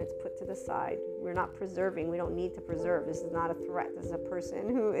 And it's put to the side. We're not preserving. We don't need to preserve. This is not a threat. This is a person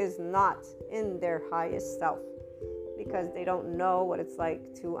who is not in their highest self, because they don't know what it's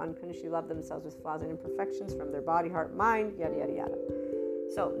like to unconditionally love themselves with flaws and imperfections from their body, heart, mind, yada, yada, yada.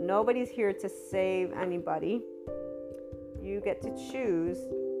 So nobody's here to save anybody. You get to choose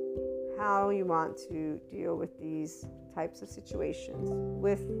how you want to deal with these types of situations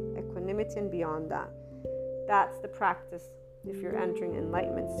with equanimity and beyond that. That's the practice if you're entering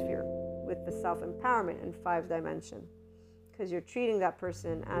enlightenment sphere with the self-empowerment in 5 dimension. Because you're treating that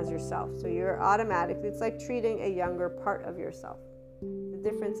person as yourself. So you're automatically, it's like treating a younger part of yourself. The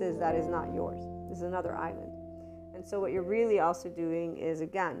difference is that is not yours. This is another island. And so what you're really also doing is,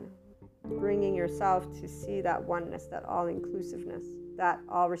 again, bringing yourself to see that oneness, that all-inclusiveness, that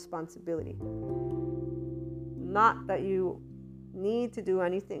all-responsibility. Not that you need to do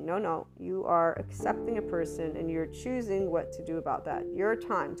anything. No. You are accepting a person and you're choosing what to do about that. Your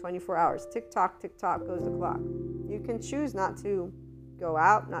time, 24 hours. Tick tock goes the clock. You can choose not to go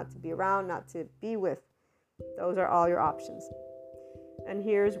out, not to be around, not to be with. Those are all your options. And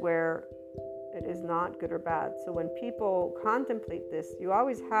here's where it is not good or bad. So when people contemplate this, you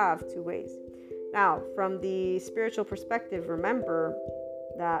always have two ways. Now, from the spiritual perspective, remember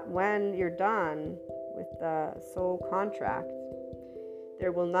that when you're done with the soul contract,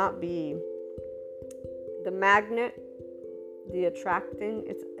 there will not be the magnet, the attracting.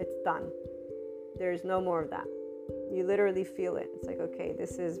 It's done. There's no more of that. You literally feel it. It's like, okay,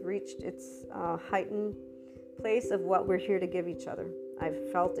 this has reached its heightened place of what we're here to give each other.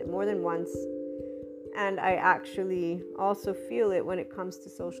 I've felt it more than once. And I actually also feel it when it comes to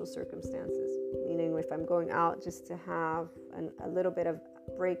social circumstances. Meaning if I'm going out just to have a little bit of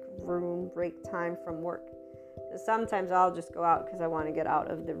break time from work. Sometimes I'll just go out because I want to get out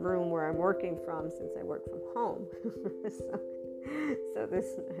of the room where I'm working from, since I work from home. so this,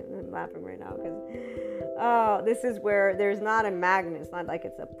 I'm laughing right now because this is where there's not a magnet. It's not like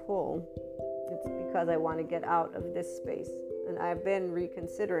it's a pull. It's because I want to get out of this space. And I've been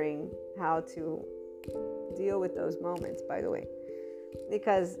reconsidering how to deal with those moments, by the way.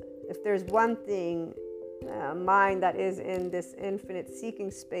 Because if there's one thing mind that is in this infinite seeking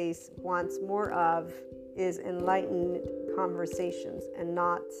space wants more of, is enlightened conversations and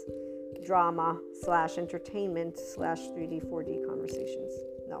not drama / entertainment / 3D 4D conversations.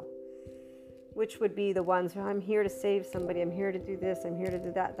 No. Which would be the ones where I'm here to save somebody, I'm here to do this, I'm here to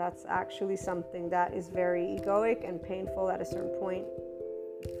do that. That's actually something that is very egoic and painful at a certain point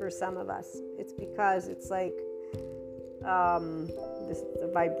for some of us. It's because it's like the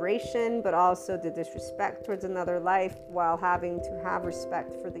vibration, but also the disrespect towards another life, while having to have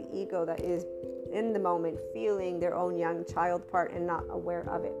respect for the ego that is in the moment feeling their own young child part and not aware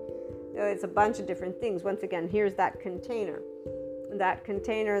of it. It's a bunch of different things. Once again, here's that container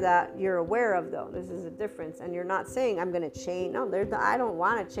that you're aware of, though. This is a difference. And you're not saying I'm going to change. No, I don't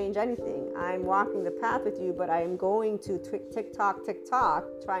want to change anything. I'm walking the path with you, but I am going to tick tock,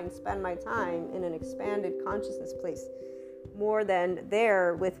 try and spend my time in an expanded consciousness place, more than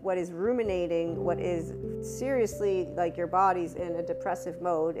there with what is ruminating, what is seriously like your body's in a depressive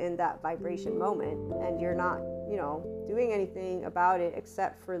mode in that vibration moment, and you're not, doing anything about it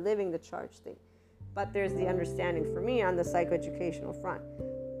except for living the charged state. But there's the understanding for me on the psychoeducational front.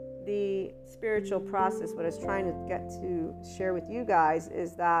 The spiritual process, what I was trying to get to share with you guys,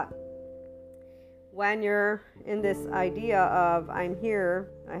 is that when you're in this idea of I'm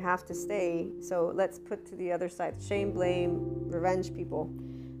here, I have to stay, so let's put to the other side, shame, blame, revenge people.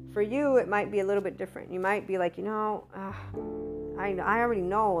 For you, it might be a little bit different. You might be like, I already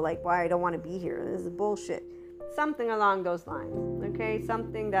know like why I don't want to be here. This is bullshit. Something along those lines, okay?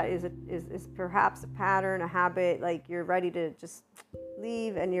 Something that is perhaps a pattern, a habit, like you're ready to just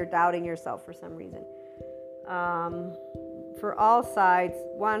leave and you're doubting yourself for some reason. For all sides,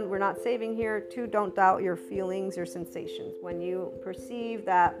 1, we're not saving here. 2, don't doubt your feelings, your sensations. When you perceive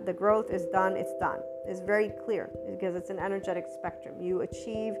that the growth is done, it's done. It's very clear because it's an energetic spectrum. You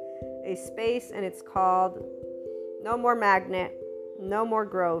achieve a space and it's called no more magnet, no more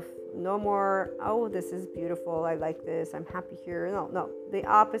growth, no more, oh, this is beautiful, I like this, I'm happy here. No. The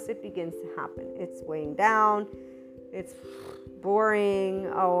opposite begins to happen. It's weighing down, it's boring,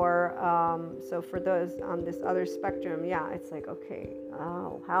 or so for those on this other spectrum, it's like, okay,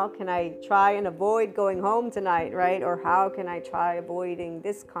 how can I try and avoid going home tonight, right? Or how can I try avoiding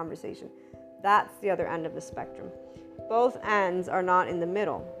this conversation? That's the other end of the spectrum. Both ends are not in the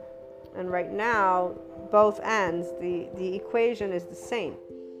middle. And right now, both ends, the equation is the same.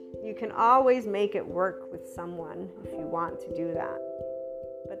 You can always make it work with someone if you want to do that.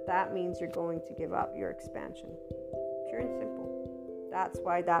 But that means you're going to give up your expansion. Pure and simple. That's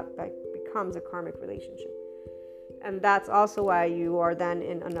why that becomes a karmic relationship. And that's also why you are then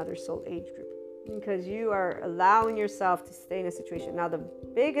in another soul age group. Because you are allowing yourself to stay in a situation. Now, the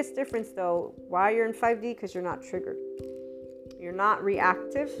biggest difference, though, why you're in 5D, because you're not triggered. You're not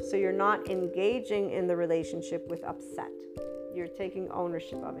reactive, so you're not engaging in the relationship with upset. You're taking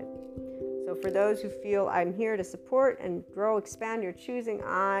ownership of it. So for those who feel I'm here to support and grow, expand, you're choosing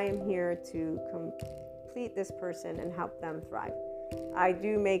I'm here to complete this person and help them thrive. I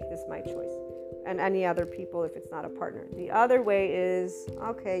do make this my choice. And any other people if it's not a partner. The other way is,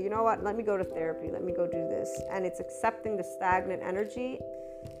 okay, you know what? Let me go to therapy. Let me go do this. And it's accepting the stagnant energy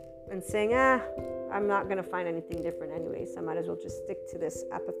and saying, I'm not going to find anything different anyway, so I might as well just stick to this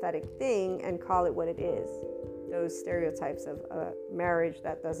apathetic thing and call it what it is. Those stereotypes of marriage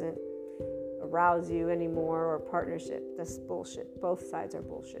that doesn't arouse you anymore, or partnership, that's bullshit. Both sides are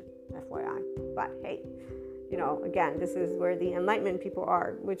bullshit, FYI. But hey, again, this is where the Enlightenment people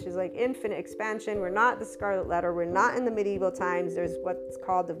are, which is like infinite expansion. We're not the Scarlet Letter. We're not in the medieval times. There's what's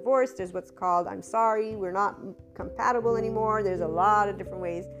called divorce. There's what's called I'm sorry. We're not compatible anymore. There's a lot of different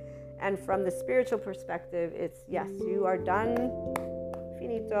ways. And from the spiritual perspective, it's yes, you are done,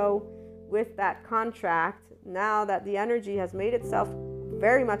 finito, with that contract. Now that the energy has made itself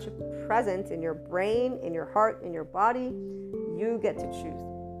very much present in your brain, in your heart, in your body, you get to choose.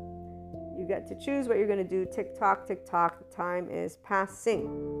 You get to choose what you're going to do. Tick tock, the time is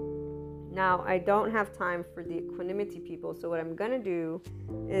passing. Now, I don't have time for the equanimity people, so what I'm going to do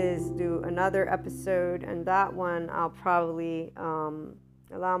is do another episode, and that one I'll probably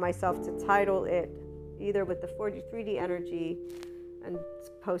allow myself to title it either with the 43D energy and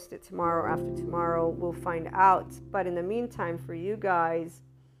post it tomorrow or after tomorrow. We'll find out. But in the meantime, for you guys,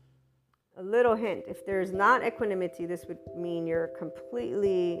 a little hint. If there's not equanimity, this would mean you're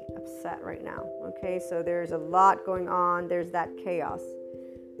completely upset right now. Okay, so there's a lot going on. There's that chaos.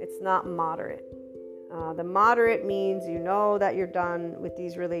 It's not moderate. The moderate means you know that you're done with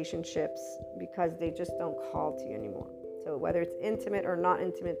these relationships because they just don't call to you anymore. So whether it's intimate or not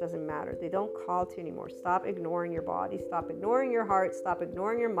intimate, doesn't matter. They don't call to you anymore. Stop ignoring your body. Stop ignoring your heart. Stop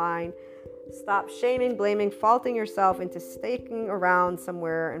ignoring your mind. Stop shaming, blaming, faulting yourself into sticking around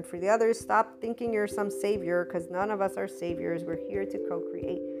somewhere. And for the others, stop thinking you're some savior, because none of us are saviors. We're here to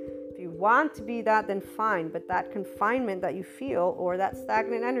co-create. If you want to be that, then fine. But that confinement that you feel, or that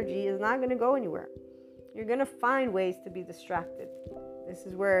stagnant energy, is not going to go anywhere. You're going to find ways to be distracted. This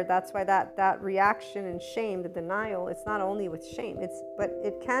is where, that's why that reaction and shame, the denial, it's not only with shame, but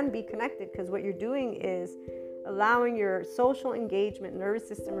it can be connected, because what you're doing is allowing your social engagement, nervous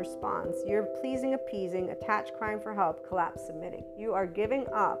system response. You're pleasing, appeasing, attach, crying for help, collapse, submitting. You are giving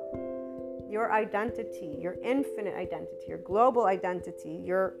up your identity, your infinite identity, your global identity,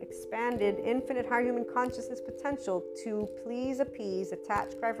 your expanded, infinite higher human consciousness potential to please, appease,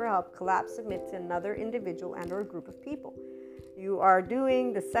 attach, cry for help, collapse, submit to another individual and or a group of people. You are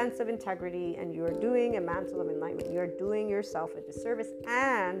doing the sense of integrity, and you are doing a mantle of enlightenment. You are doing yourself a disservice,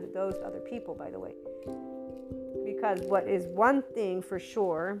 and those other people, by the way. Because what is one thing for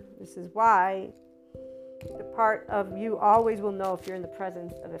sure, this is why the part of you always will know if you're in the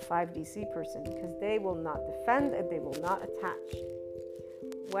presence of a 5DC person, because they will not defend and they will not attach.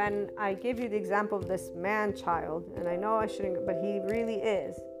 When I give you the example of this man-child, and I know I shouldn't, but he really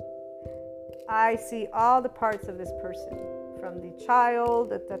is, I see all the parts of this person, from the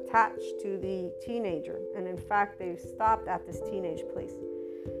child that's attached to the teenager. And in fact, they've stopped at this teenage place.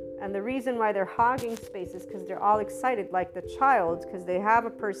 And the reason why they're hogging space is because they're all excited, like the child, because they have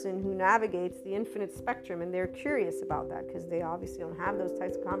a person who navigates the infinite spectrum, and they're curious about that, because they obviously don't have those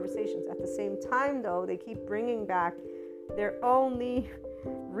types of conversations. At the same time, though, they keep bringing back their only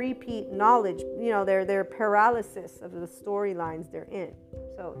repeat knowledge, their paralysis of the storylines they're in.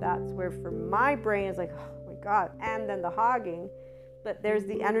 So that's where, for my brain, is like, oh my God. And then the hogging, but there's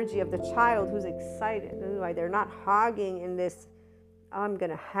the energy of the child who's excited. This is why they're not hogging in this, I'm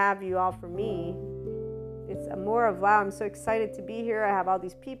going to have you all for me. It's a more of, wow, I'm so excited to be here. I have all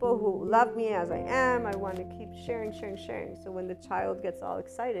these people who love me as I am. I want to keep sharing. So when the child gets all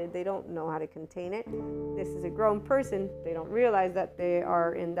excited, they don't know how to contain it. This is a grown person. They don't realize that they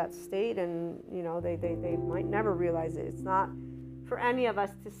are in that state, and, they might never realize it. It's not for any of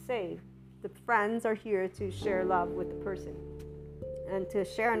us to say. The friends are here to share love with the person and to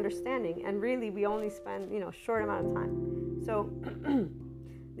share understanding. And really, we only spend, short amount of time. So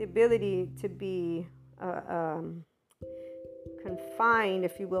the ability to be confined,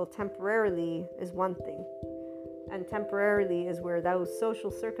 if you will, temporarily is one thing. And temporarily is where those social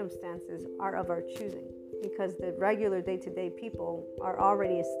circumstances are of our choosing, because the regular day-to-day people are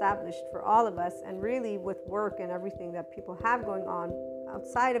already established for all of us. And really, with work and everything that people have going on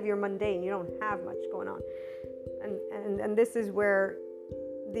outside of your mundane, you don't have much going on. And this is where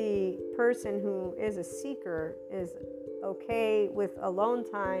the person who is a seeker is okay with alone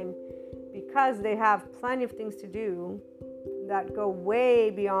time, because they have plenty of things to do that go way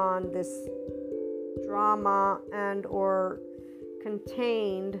beyond this drama and or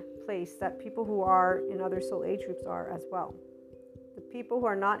contained place that people who are in other soul age groups are as well. The people who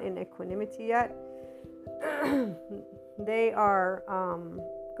are not in equanimity yet, they are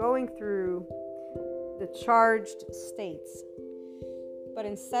going through the charged states, but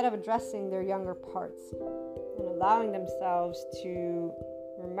instead of addressing their younger parts and allowing themselves to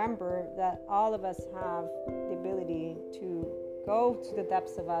remember that all of us have the ability to go to the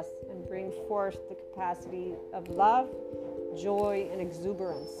depths of us and bring forth the capacity of love, joy, and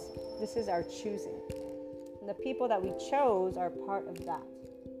exuberance. This is our choosing. And the people that we chose are part of that.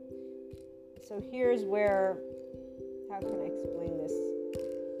 So here's where, how can I explain this?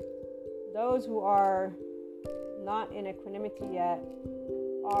 Those who are not in equanimity yet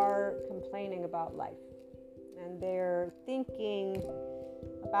are complaining about life. And they're thinking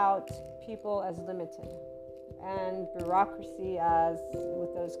about people as limited and bureaucracy as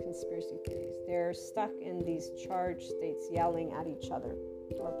with those conspiracy theories. They're stuck in these charged states, yelling at each other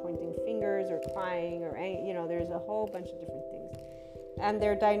or pointing fingers or crying or, there's a whole bunch of different things. And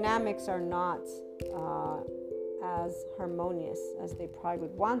their dynamics are not as harmonious as they probably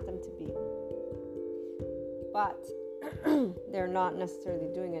would want them to be. But they're not necessarily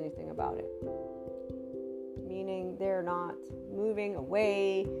doing anything about it. Meaning they're not moving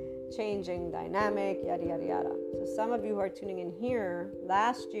away, changing dynamic, yada, yada, yada. So some of you who are tuning in here,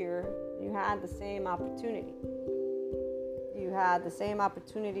 last year, you had the same opportunity. You had the same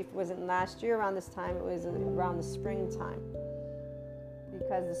opportunity. If it wasn't last year around this time, it was around the springtime.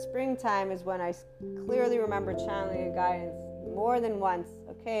 Because the springtime is when I clearly remember channeling a guidance more than once.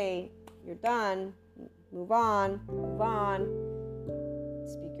 Okay, you're done. Move on.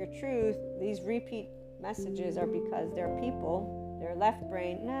 Speak your truth. These repeat messages are because they're people, their left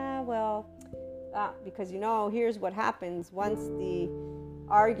brain, because here's what happens once the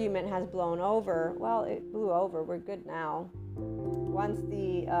argument has blown over. Well, it blew over, we're good now. Once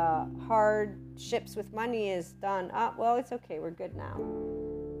the hard ships with money is done, it's okay, we're good now.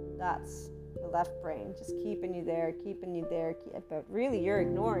 That's the left brain, just keeping you there, but really you're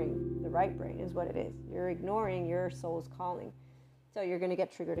ignoring the right brain is what it is. You're ignoring your soul's calling. So you're going to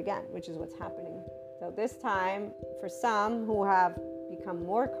get triggered again, which is what's happening. So this time, for some who have become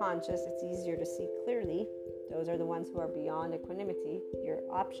more conscious, it's easier to see clearly. Those are the ones who are beyond equanimity. Your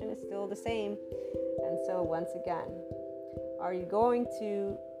option is still the same. And so once again, are you going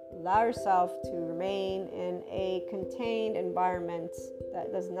to allow yourself to remain in a contained environment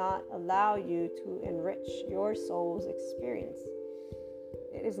that does not allow you to enrich your soul's experience?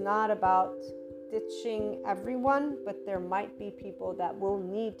 It is not about ditching everyone, but there might be people that will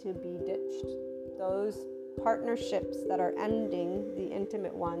need to be ditched. Those partnerships that are ending, the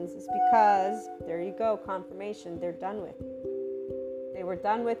intimate ones, is because, there you go, confirmation, they're done with. They were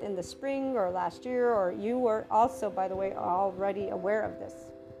done with in the spring or last year, or you were also, by the way, already aware of this.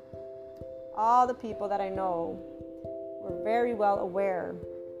 All the people that I know were very well aware,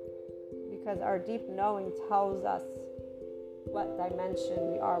 because our deep knowing tells us what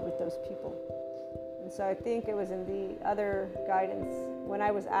dimension we are with those people. And so I think it was in the other guidance, when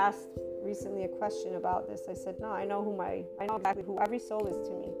I was asked recently a question about this, I said, no, I know exactly who every soul is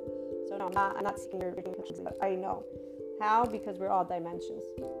to me. So no, I'm not seeking your questions, but I know. How? Because we're all dimensions.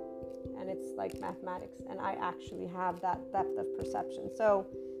 And it's like mathematics. And I actually have that depth of perception. So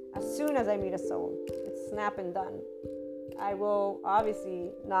as soon as I meet a soul, it's snap and done. I will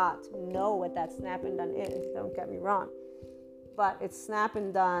obviously not know what that snap and done is, don't get me wrong. But it's snap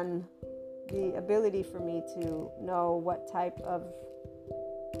and done, the ability for me to know what type of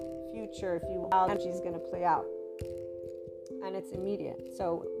future, if you will, energy is going to play out. And it's immediate.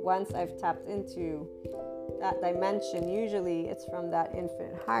 So once I've tapped into that dimension, usually it's from that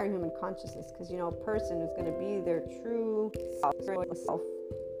infinite higher human consciousness, because a person is going to be their true self,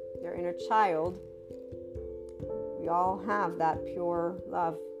 their inner child. We all have that pure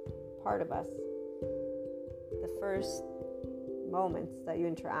love part of us. The first moments that you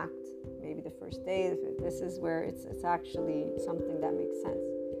interact, maybe the first day, this is where it's actually something that makes sense.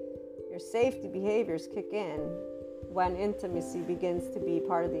 Your safety behaviors kick in when intimacy begins to be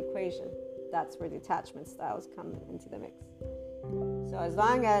part of the equation. That's where the attachment styles come into the mix. So as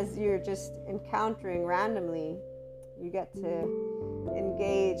long as you're just encountering randomly, you get to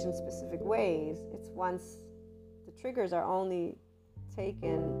engage in specific ways. It's once the triggers are only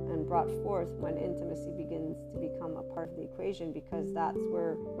taken and brought forth when intimacy begins to become a part of the equation, because that's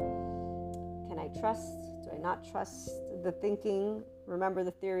where, can I trust? Do I not trust the thinking? Remember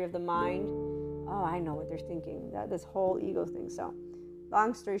the theory of the mind? Oh, I know what they're thinking. This whole ego thing. So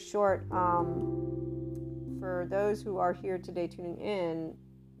long story short, for those who are here today tuning in,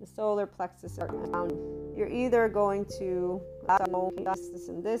 the solar plexus are down. You're either going to this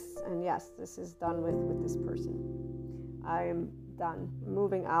and this, and yes, this is done with this person. I am done. I'm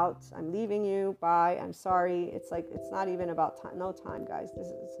moving out. I'm leaving you. Bye. I'm sorry. It's like, it's not even about time. No time, guys.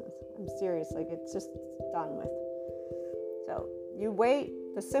 I'm serious. Like, it's just done with. So You wait,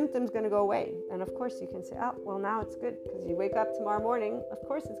 the symptom's going to go away. And of course you can say, oh, well, now it's good because you wake up tomorrow morning. Of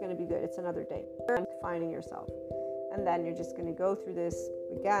course it's going to be good. It's another day. You're finding yourself. And then you're just going to go through this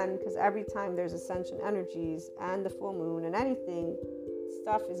again, because every time there's ascension energies and the full moon and anything,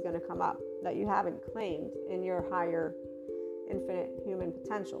 stuff is going to come up that you haven't claimed in your higher infinite human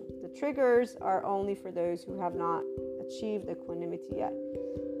potential. The triggers are only for those who have not achieved equanimity yet.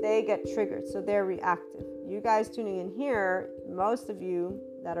 They get triggered, so they're reactive. You guys tuning in here, most of you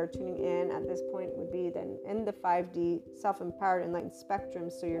that are tuning in at this point would be then in the 5D self-empowered enlightened spectrum,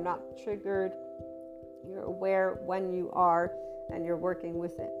 so you're not triggered. You're aware when you are, and you're working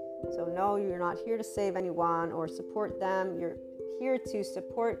with it. So no, you're not here to save anyone or support them. You're here to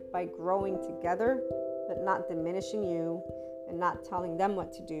support by growing together, but not diminishing you and not telling them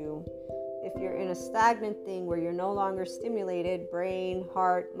what to do. If you're in a stagnant thing where you're no longer stimulated, brain,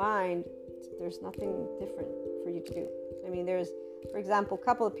 heart, mind, there's nothing different for you to do. I mean, there's, for example, a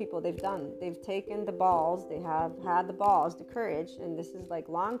couple of people they've taken the balls, they have had the balls, the courage, and this is like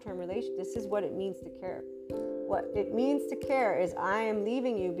long-term relation. This is what it means to care. What it means to care is I am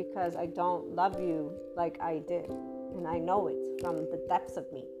leaving you because I don't love you like I did. And I know it from the depths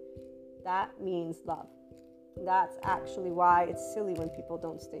of me. That means love. That's actually why it's silly when people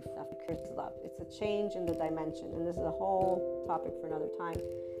don't stay for that, because it's love. It's a change in the dimension. And this is a whole topic for another time.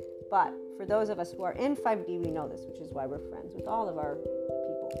 But for those of us who are in 5D, we know this, which is why we're friends with all of our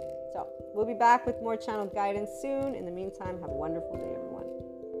people. So we'll be back with more channel guidance soon. In the meantime, have a wonderful day, everyone.